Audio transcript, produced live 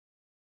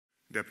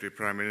Deputy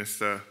Prime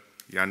Minister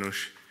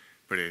Janusz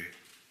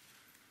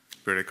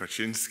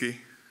Kaczynski,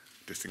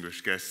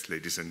 distinguished guests,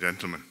 ladies and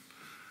gentlemen.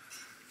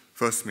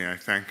 First, may I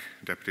thank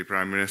Deputy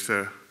Prime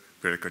Minister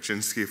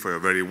Kaczynski for your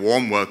very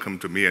warm welcome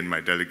to me and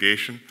my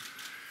delegation.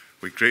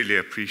 We greatly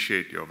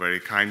appreciate your very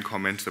kind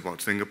comments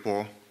about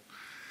Singapore,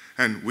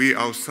 and we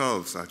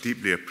ourselves are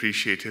deeply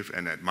appreciative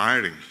and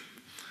admiring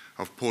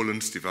of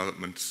Poland's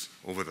developments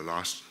over the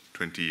last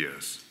 20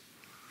 years.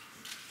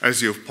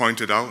 As you've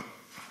pointed out,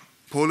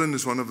 Poland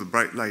is one of the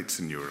bright lights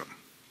in Europe.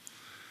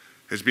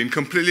 It's been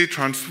completely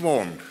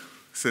transformed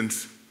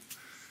since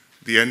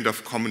the end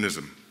of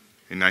communism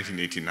in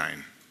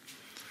 1989.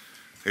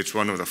 It's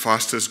one of the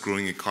fastest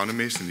growing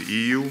economies in the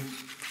EU.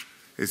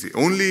 It's the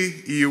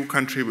only EU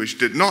country which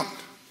did not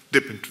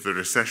dip into the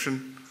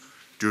recession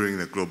during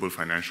the global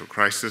financial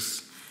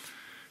crisis.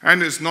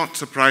 And it's not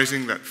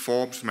surprising that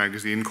Forbes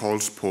magazine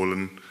calls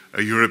Poland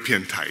a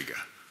European tiger.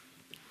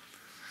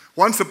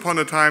 Once upon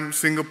a time,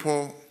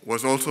 Singapore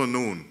was also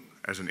known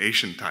as an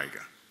Asian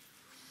tiger.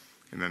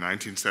 In the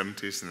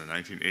 1970s and the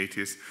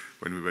 1980s,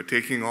 when we were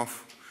taking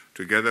off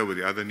together with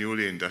the other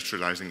newly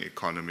industrializing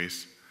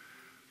economies,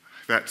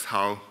 that's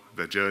how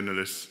the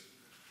journalists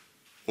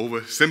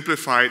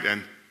oversimplified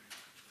and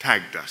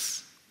tagged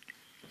us.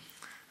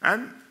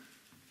 And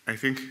I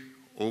think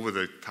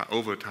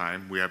over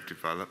time we have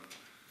developed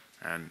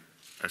and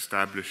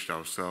established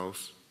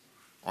ourselves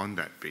on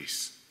that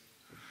base.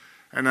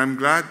 And I'm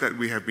glad that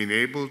we have been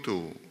able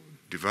to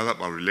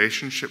develop our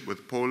relationship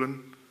with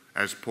Poland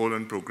as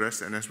Poland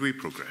progressed and as we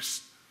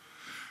progress.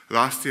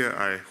 Last year,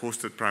 I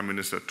hosted Prime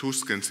Minister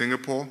Tusk in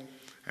Singapore,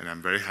 and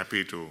I'm very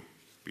happy to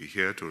be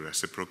here to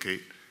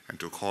reciprocate and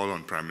to call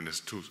on Prime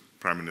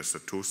Minister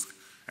Tusk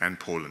and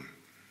Poland.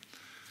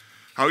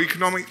 Our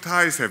economic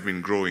ties have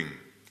been growing.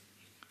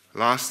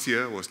 Last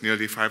year was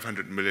nearly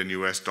 $500 million,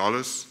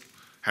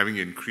 having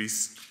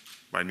increased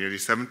by nearly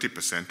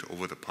 70%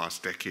 over the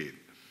past decade.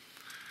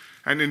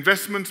 And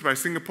investments by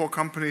Singapore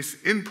companies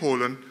in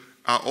Poland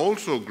are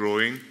also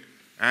growing,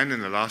 and in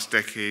the last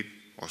decade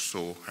or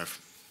so have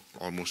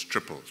almost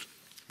tripled,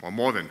 or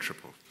more than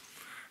tripled.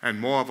 And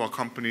more of our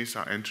companies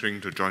are entering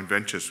into joint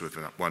ventures with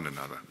one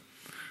another.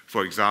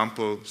 For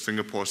example,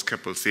 Singapore's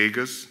Keppel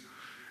Sagers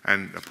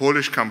and the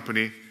Polish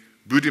company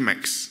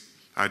Budimex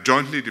are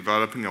jointly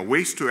developing a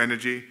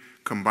waste-to-energy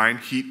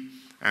combined heat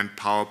and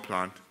power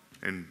plant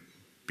in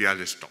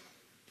Białystok.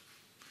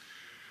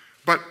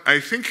 But I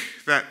think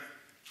that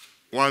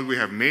while we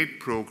have made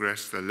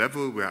progress, the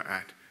level we are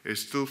at is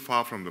still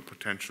far from the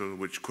potential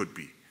which could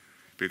be.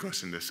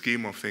 Because in the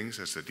scheme of things,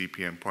 as the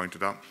DPM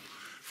pointed out,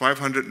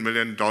 $500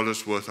 million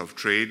worth of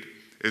trade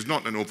is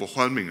not an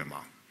overwhelming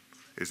amount.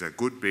 It's a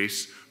good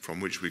base from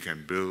which we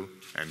can build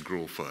and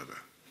grow further.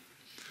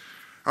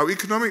 Our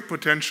economic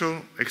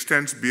potential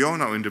extends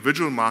beyond our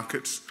individual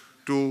markets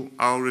to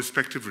our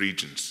respective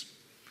regions.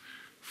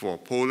 For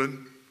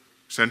Poland,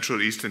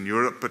 Central Eastern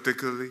Europe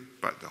particularly,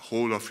 but the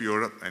whole of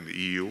Europe and the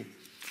EU,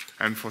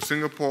 and for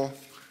Singapore,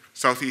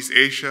 Southeast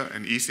Asia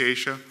and East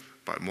Asia,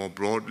 but more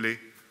broadly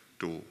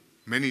to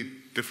many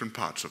different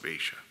parts of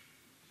Asia.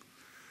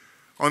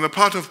 On the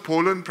part of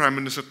Poland, Prime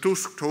Minister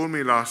Tusk told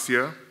me last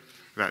year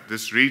that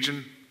this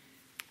region,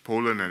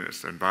 Poland and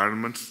its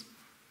environments,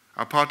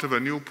 are part of a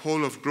new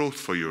pole of growth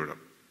for Europe.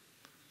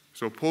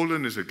 So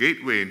Poland is a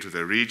gateway into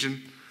the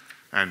region,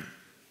 and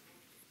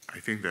I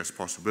think there's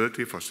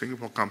possibility for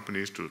Singapore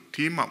companies to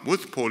team up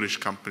with Polish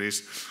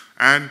companies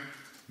and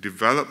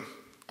develop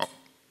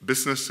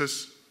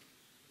businesses,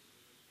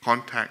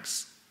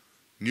 contacts,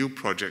 new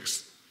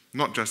projects,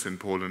 not just in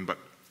Poland, but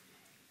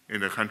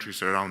in the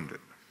countries around it.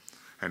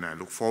 And I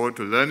look forward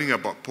to learning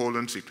about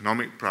Poland's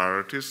economic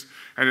priorities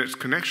and its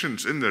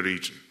connections in the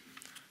region.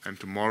 And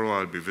tomorrow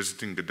I'll be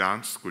visiting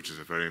Gdansk, which is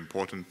a very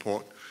important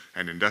port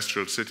and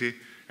industrial city,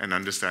 and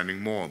understanding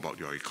more about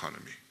your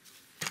economy.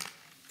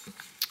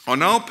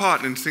 On our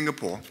part in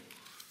Singapore,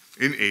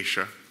 in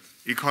Asia,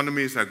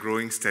 economies are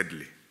growing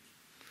steadily.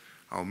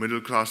 Our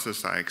middle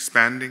classes are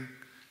expanding,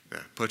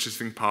 their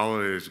purchasing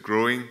power is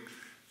growing,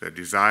 their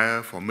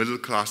desire for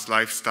middle-class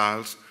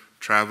lifestyles,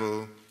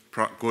 travel,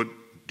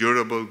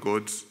 durable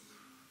goods,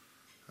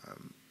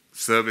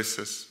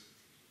 services,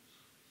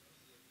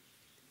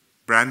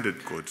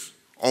 branded goods,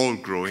 all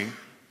growing.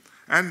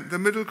 And the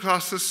middle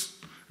classes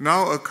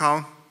now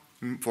account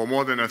for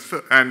more than a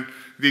third, and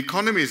the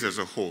economies as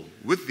a whole,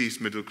 with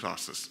these middle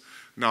classes,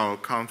 now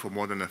account for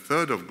more than a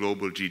third of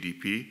global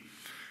GDP.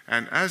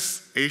 And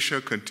as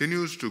Asia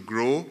continues to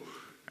grow,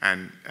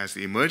 and as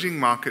the emerging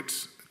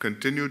markets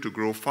continue to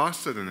grow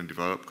faster than the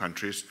developed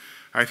countries,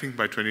 I think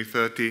by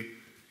 2030,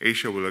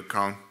 Asia will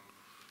account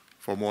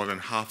for more than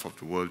half of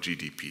the world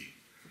GDP.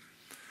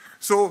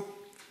 So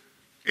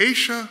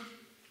Asia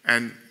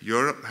and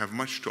Europe have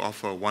much to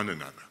offer one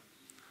another.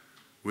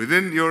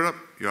 Within Europe,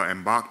 you're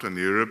embarked on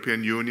the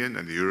European Union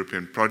and the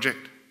European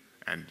project,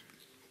 and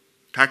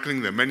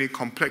tackling the many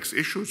complex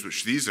issues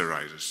which these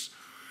arises.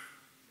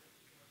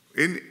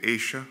 In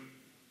Asia,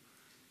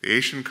 the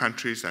Asian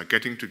countries are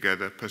getting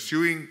together,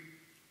 pursuing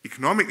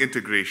economic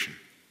integration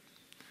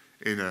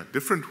in a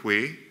different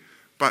way,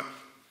 but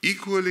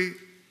equally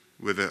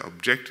with the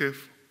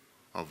objective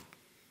of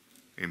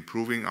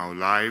improving our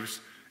lives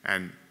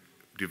and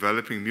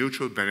developing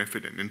mutual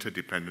benefit and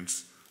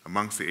interdependence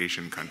amongst the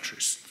Asian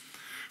countries.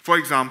 For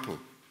example,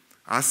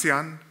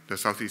 ASEAN, the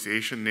Southeast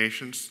Asian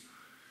nations,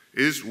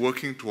 is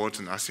working towards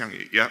an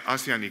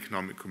ASEAN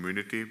Economic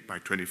Community by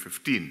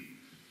 2015.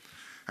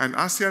 And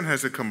ASEAN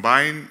has a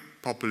combined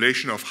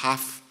population of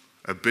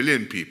 500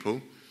 million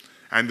people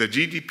and the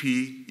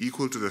GDP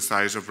equal to the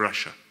size of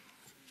Russia.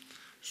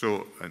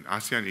 So an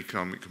ASEAN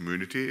Economic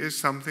Community is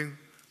something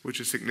which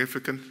is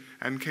significant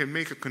and can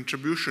make a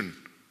contribution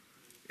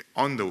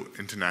on the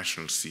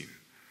international scene.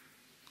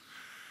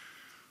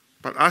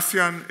 But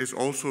ASEAN is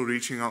also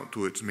reaching out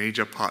to its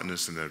major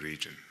partners in the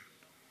region.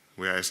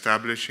 We are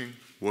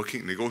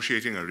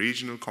negotiating a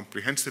regional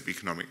comprehensive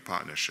economic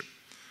partnership,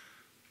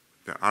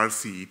 the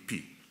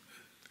RCEP.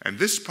 And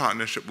this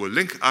partnership will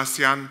link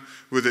ASEAN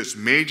with its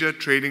major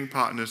trading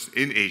partners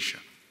in Asia,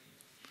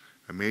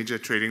 the major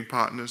trading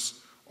partners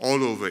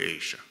all over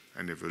Asia.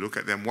 And if we look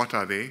at them, what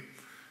are they?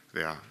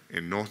 They are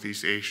in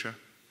Northeast Asia,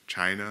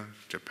 China,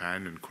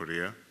 Japan, and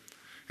Korea.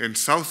 In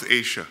South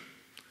Asia,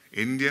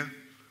 India,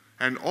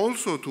 and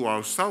also to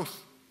our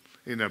south,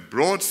 in a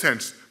broad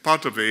sense,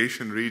 part of the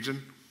Asian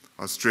region,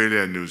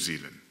 Australia and New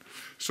Zealand.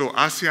 So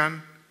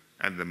ASEAN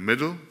at the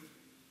middle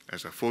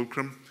as a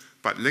fulcrum,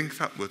 but linked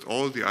up with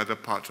all the other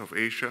parts of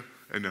Asia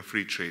in a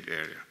free trade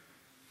area.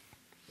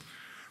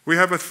 We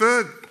have a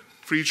third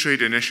free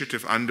trade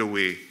initiative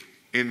underway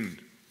in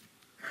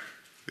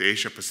the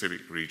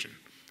Asia-Pacific region,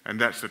 and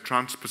that's the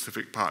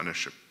Trans-Pacific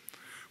Partnership,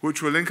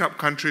 which will link up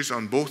countries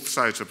on both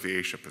sides of the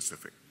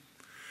Asia-Pacific.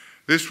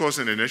 This was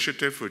an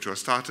initiative which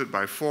was started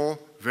by 4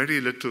 very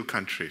little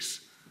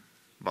countries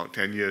about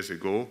 10 years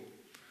ago,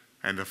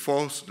 and the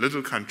 4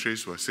 little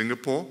countries were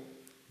Singapore,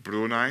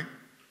 Brunei,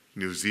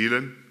 New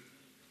Zealand,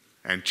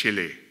 and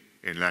Chile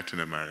in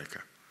Latin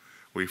America.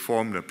 We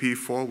formed a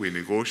P4, we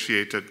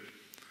negotiated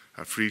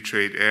a free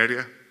trade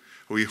area.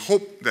 We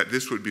hope that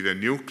this would be the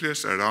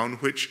nucleus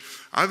around which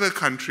other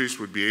countries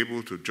would be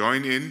able to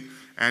join in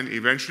and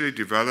eventually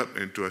develop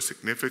into a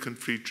significant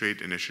free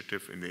trade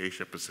initiative in the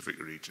Asia-Pacific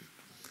region.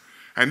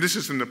 And this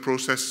is in the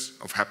process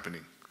of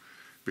happening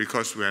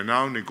because we are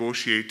now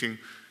negotiating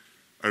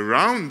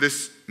around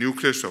this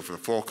nucleus of the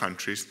 4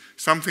 countries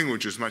something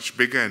which is much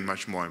bigger and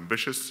much more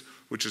ambitious,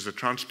 which is the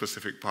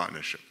Trans-Pacific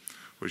Partnership,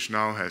 which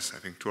now has, I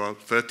think,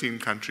 13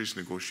 countries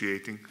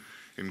negotiating,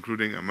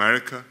 including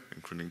America,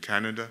 including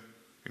Canada,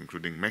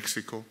 including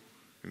Mexico,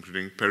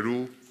 including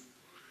Peru,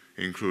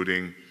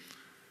 including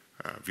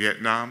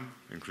Vietnam,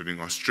 including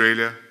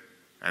Australia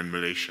and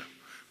Malaysia,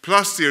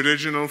 plus the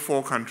original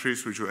 4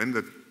 countries which were in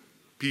the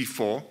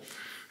P4,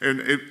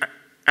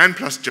 and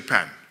plus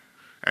Japan.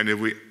 And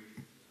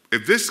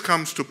if this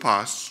comes to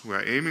pass, we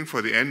are aiming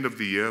for the end of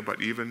the year,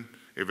 but even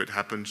if it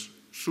happens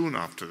soon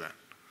after that,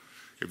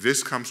 if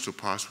this comes to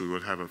pass, we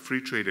will have a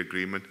free trade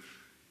agreement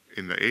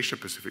in the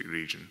Asia-Pacific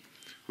region,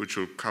 which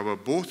will cover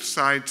both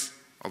sides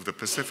of the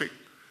Pacific,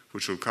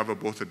 which will cover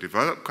both the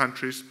developed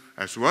countries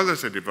as well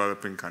as the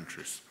developing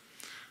countries,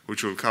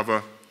 which will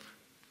cover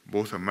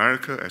both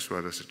America as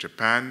well as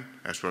Japan,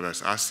 as well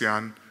as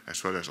ASEAN,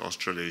 as well as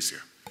Australasia.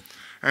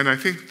 And I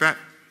think that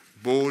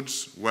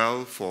bodes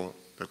well for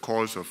the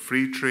cause of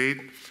free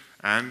trade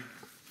and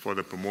for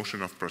the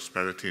promotion of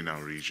prosperity in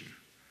our region.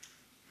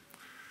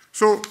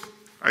 So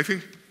I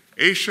think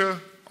Asia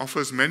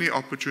offers many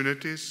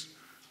opportunities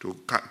to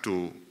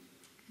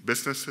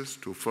businesses,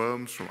 to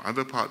firms from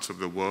other parts of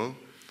the world.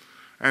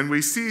 And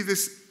we see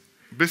this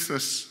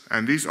business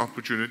and these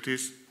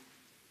opportunities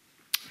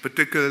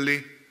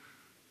particularly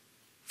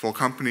for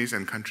companies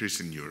and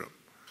countries in Europe,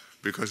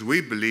 because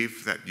we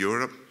believe that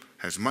Europe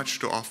has much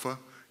to offer.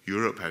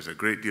 Europe has a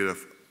great deal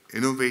of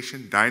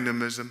innovation,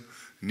 dynamism,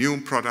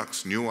 new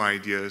products, new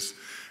ideas,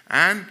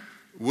 and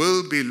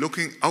will be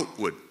looking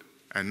outward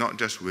and not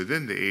just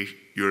within the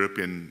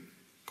European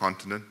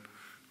continent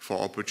for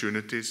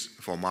opportunities,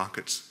 for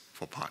markets,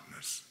 for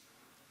partners.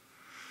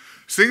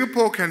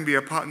 Singapore can be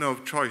a partner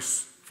of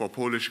choice for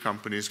Polish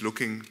companies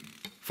looking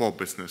for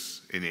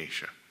business in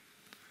Asia.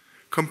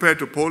 Compared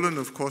to Poland,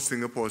 of course,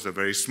 Singapore is a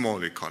very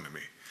small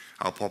economy.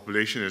 Our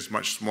population is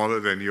much smaller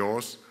than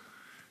yours.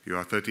 You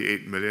are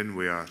 38 million.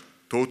 We are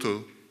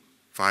total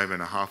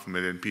 5.5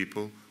 million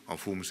people,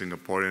 of whom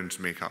Singaporeans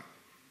make up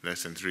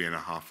less than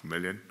 3.5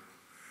 million.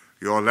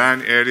 Your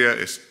land area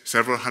is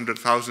several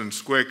 100,000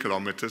 square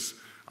kilometers.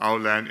 Our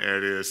land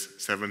area is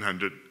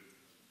 700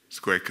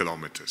 square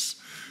kilometers.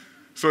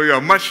 So you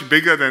are much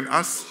bigger than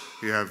us.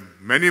 You have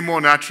many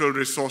more natural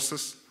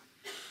resources.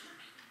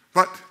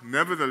 But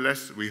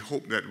nevertheless, we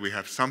hope that we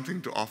have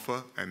something to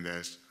offer and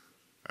there's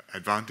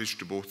advantage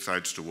to both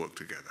sides to work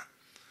together.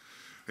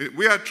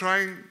 We are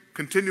trying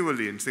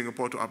continually in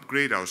Singapore to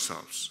upgrade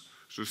ourselves,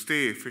 to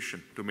stay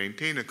efficient, to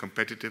maintain a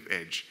competitive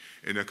edge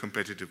in a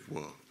competitive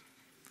world.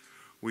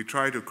 We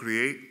try to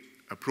create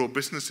a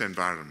pro-business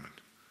environment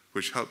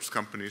which helps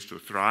companies to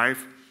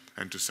thrive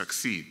and to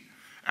succeed,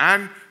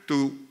 and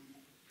to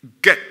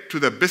get to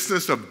the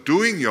business of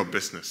doing your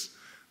business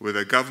with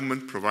a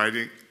government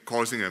providing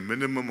causing a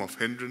minimum of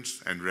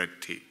hindrance and red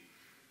tape.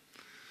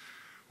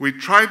 We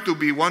tried to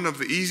be one of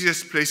the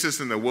easiest places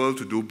in the world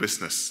to do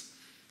business.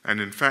 And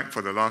in fact,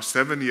 for the last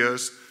 7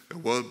 years, the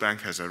World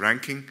Bank has a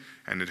ranking,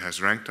 and it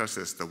has ranked us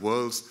as the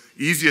world's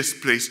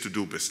easiest place to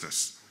do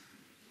business.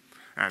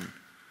 And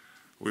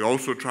we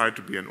also try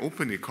to be an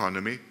open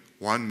economy,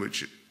 one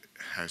which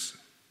has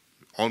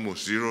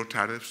almost zero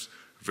tariffs,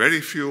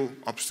 very few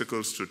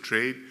obstacles to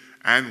trade,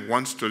 and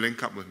wants to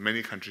link up with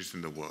many countries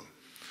in the world.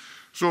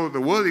 So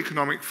the World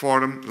Economic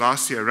Forum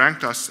last year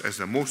ranked us as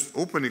the most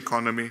open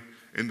economy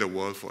in the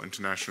world for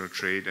international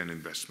trade and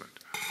investment.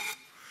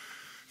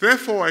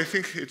 Therefore, I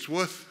think it's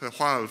worth a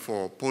while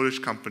for Polish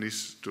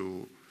companies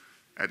to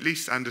at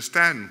least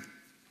understand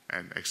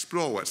and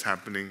explore what's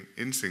happening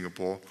in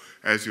Singapore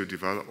as you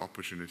develop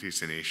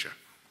opportunities in Asia.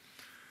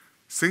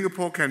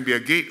 Singapore can be a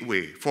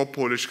gateway for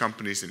Polish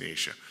companies in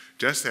Asia,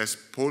 just as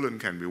Poland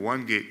can be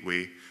one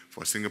gateway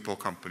for Singapore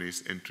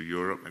companies into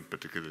Europe, and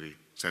particularly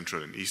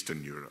Central and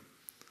Eastern Europe.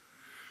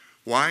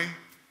 Why?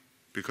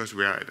 Because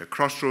we are at the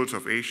crossroads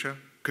of Asia,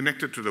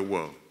 connected to the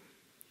world.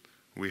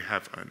 We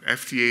have an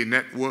FTA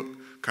network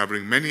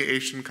covering many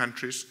Asian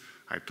countries.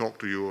 I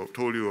told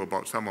you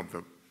about some of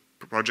the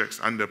projects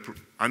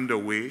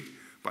underway,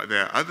 but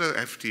there are other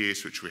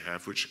FTAs which we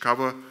have which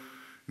cover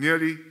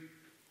nearly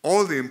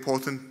all the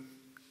important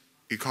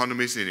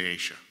economies in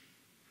Asia.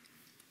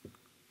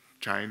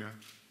 China,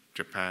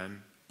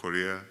 Japan,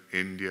 Korea,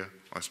 India,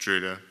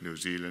 Australia, New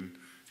Zealand,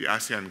 the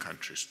ASEAN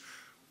countries.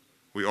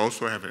 We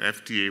also have an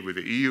FTA with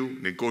the EU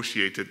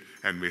negotiated,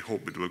 and we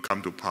hope it will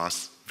come to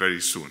pass very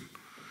soon.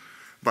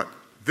 But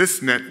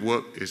this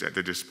network is at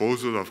the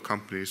disposal of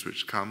companies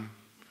which come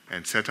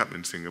and set up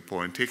in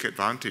Singapore and take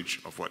advantage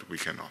of what we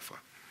can offer.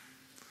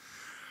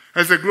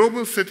 As a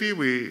global city,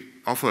 we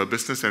offer a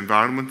business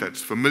environment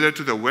that's familiar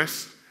to the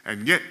West,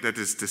 and yet that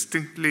is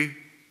distinctly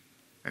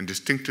and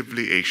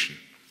distinctively Asian.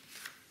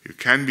 You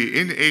can be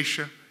in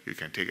Asia, you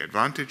can take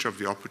advantage of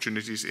the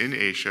opportunities in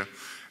Asia,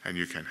 and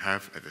you can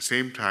have, at the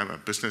same time, a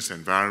business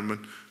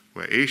environment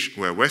where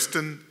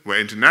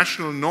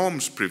international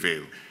norms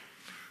prevail,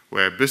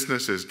 where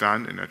business is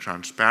done in a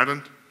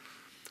transparent,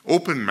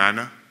 open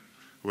manner,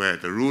 where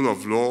the rule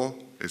of law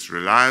is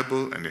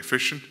reliable and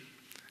efficient,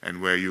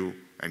 and where you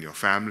and your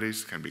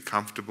families can be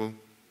comfortable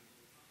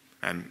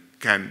and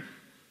can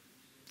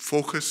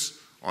focus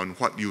on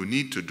what you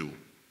need to do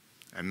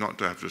and not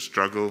to have to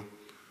struggle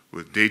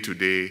with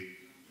day-to-day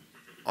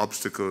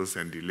obstacles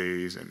and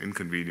delays and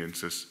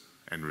inconveniences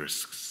and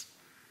risks.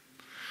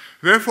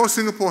 Therefore,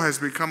 Singapore has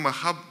become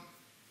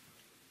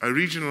a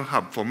regional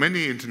hub for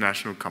many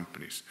international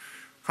companies.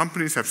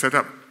 Companies have set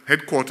up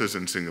headquarters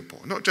in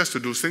Singapore, not just to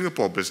do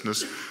Singapore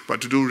business,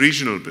 but to do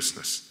regional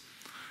business.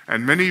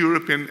 And many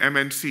European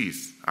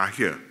MNCs are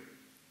here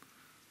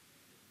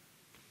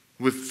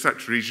with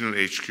such regional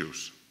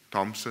HQs.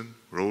 Thomson,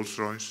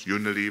 Rolls-Royce,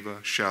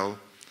 Unilever, Shell,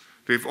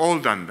 they've all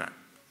done that.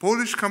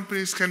 Polish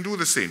companies can do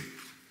the same.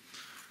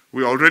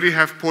 We already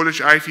have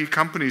Polish IT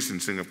companies in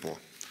Singapore,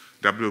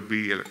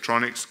 WB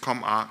Electronics,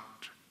 ComArch,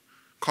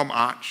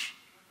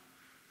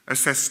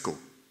 Accesco.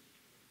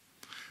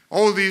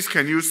 All these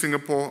can use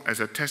Singapore as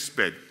a test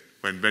bed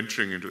when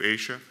venturing into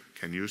Asia,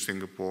 can use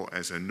Singapore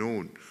as a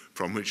node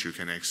from which you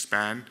can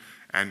expand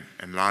and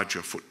enlarge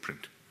your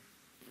footprint.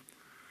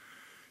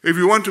 If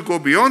you want to go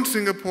beyond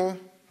Singapore,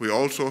 we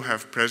also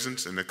have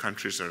presence in the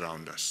countries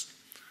around us.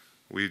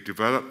 We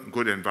develop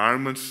good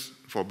environments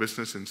for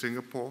business in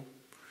Singapore.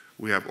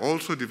 We have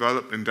also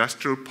developed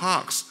industrial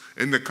parks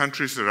in the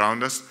countries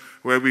around us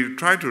where we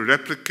try to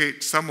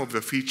replicate some of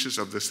the features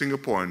of the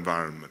Singapore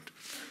environment: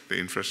 the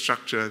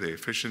infrastructure, the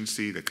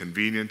efficiency, the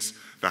convenience,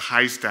 the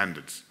high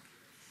standards.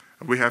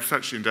 We have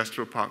such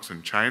industrial parks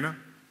in China.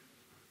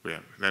 We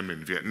have them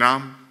in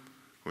Vietnam.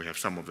 We have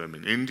some of them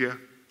in India.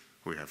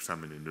 We have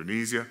some in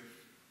Indonesia.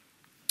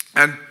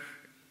 And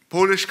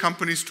Polish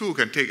companies too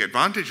can take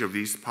advantage of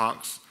these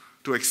parks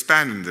to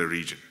expand in the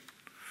region.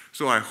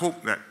 So I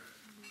hope that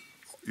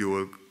you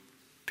will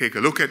take a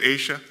look at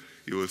Asia,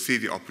 you will see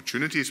the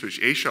opportunities which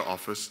Asia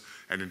offers,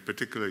 and in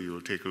particular you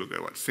will take a look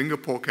at what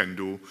Singapore can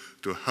do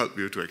to help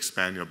you to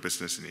expand your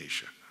business in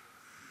Asia.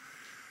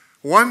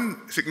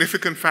 One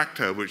significant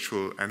factor which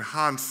will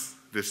enhance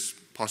this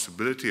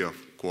possibility of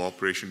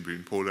cooperation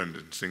between Poland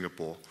and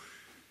Singapore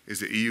is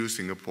the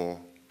EU-Singapore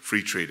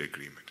Free Trade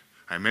Agreement.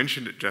 I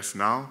mentioned it just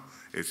now.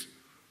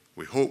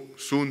 We hope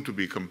soon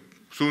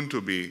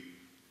to be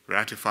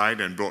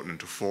ratified and brought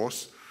into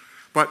force.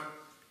 But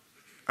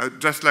I'd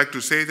just like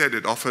to say that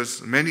it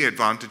offers many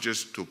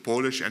advantages to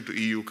Polish and to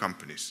EU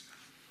companies.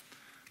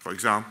 For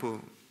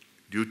example,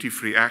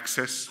 duty-free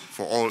access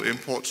for all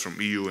imports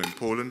from EU and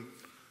Poland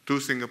to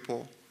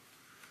Singapore,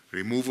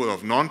 removal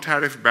of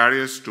non-tariff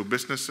barriers to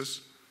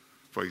businesses.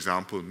 For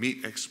example,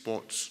 meat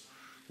exports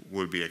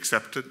will be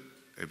accepted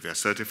if they're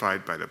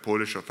certified by the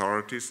Polish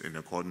authorities in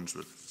accordance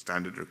with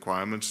standard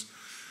requirements.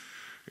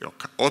 Your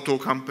auto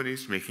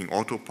companies making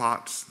auto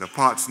parts, the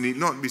parts need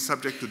not be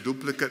subject to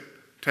duplicate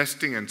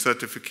testing and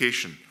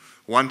certification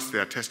once they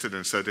are tested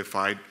and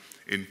certified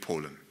in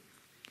Poland.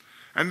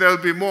 And there will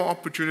be more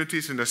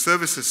opportunities in the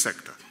services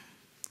sector,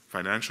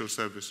 financial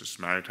services,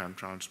 maritime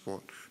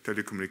transport,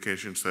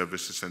 telecommunication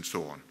services, and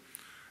so on,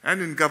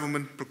 and in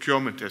government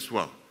procurement as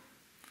well.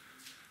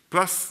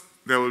 Plus,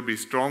 there will be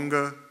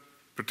stronger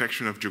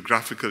protection of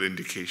geographical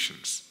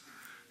indications.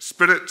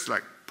 Spirits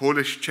like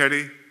Polish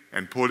cherry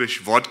and Polish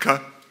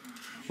vodka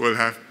will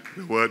have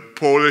the word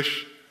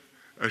Polish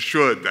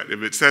assured that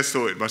if it says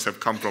so, it must have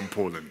come from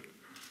Poland.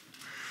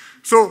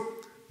 So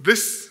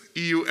this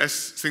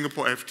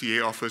EU-Singapore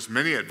FTA offers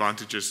many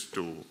advantages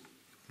to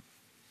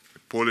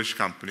Polish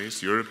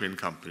companies, European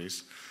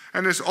companies,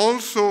 and is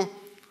also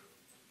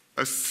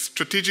a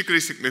strategically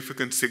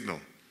significant signal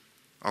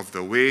of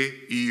the way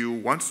EU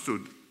wants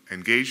to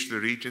engage the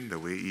region, the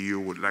way EU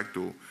would like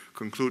to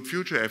conclude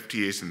future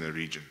FTAs in the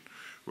region,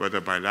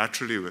 whether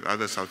bilaterally with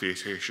other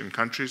Southeast Asian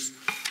countries,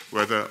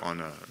 whether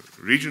on a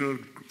regional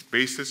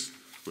basis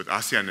with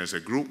ASEAN as a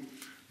group,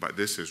 but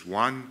this is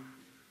one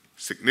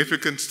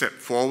significant step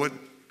forward,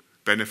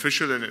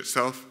 beneficial in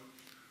itself,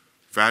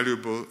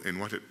 valuable in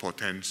what it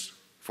portends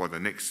for the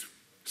next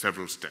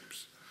several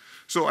steps.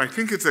 So I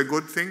think it's a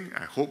good thing.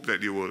 I hope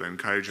that you will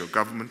encourage your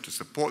government to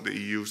support the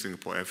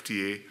EU-Singapore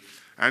FTA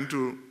and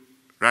to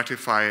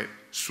ratify it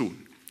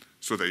soon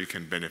so that you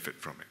can benefit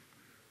from it.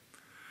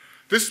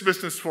 This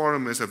business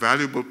forum is a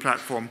valuable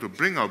platform to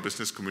bring our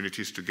business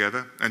communities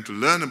together and to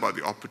learn about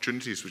the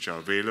opportunities which are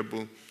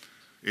available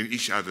in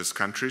each other's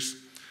countries.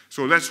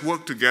 So let's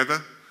work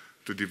together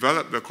to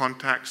develop the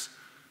contacts,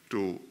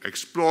 to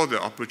explore the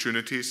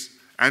opportunities,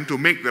 and to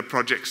make the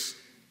projects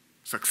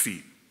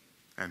succeed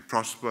and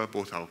prosper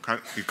both our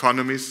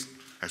economies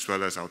as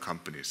well as our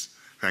companies.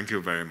 Thank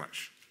you very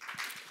much.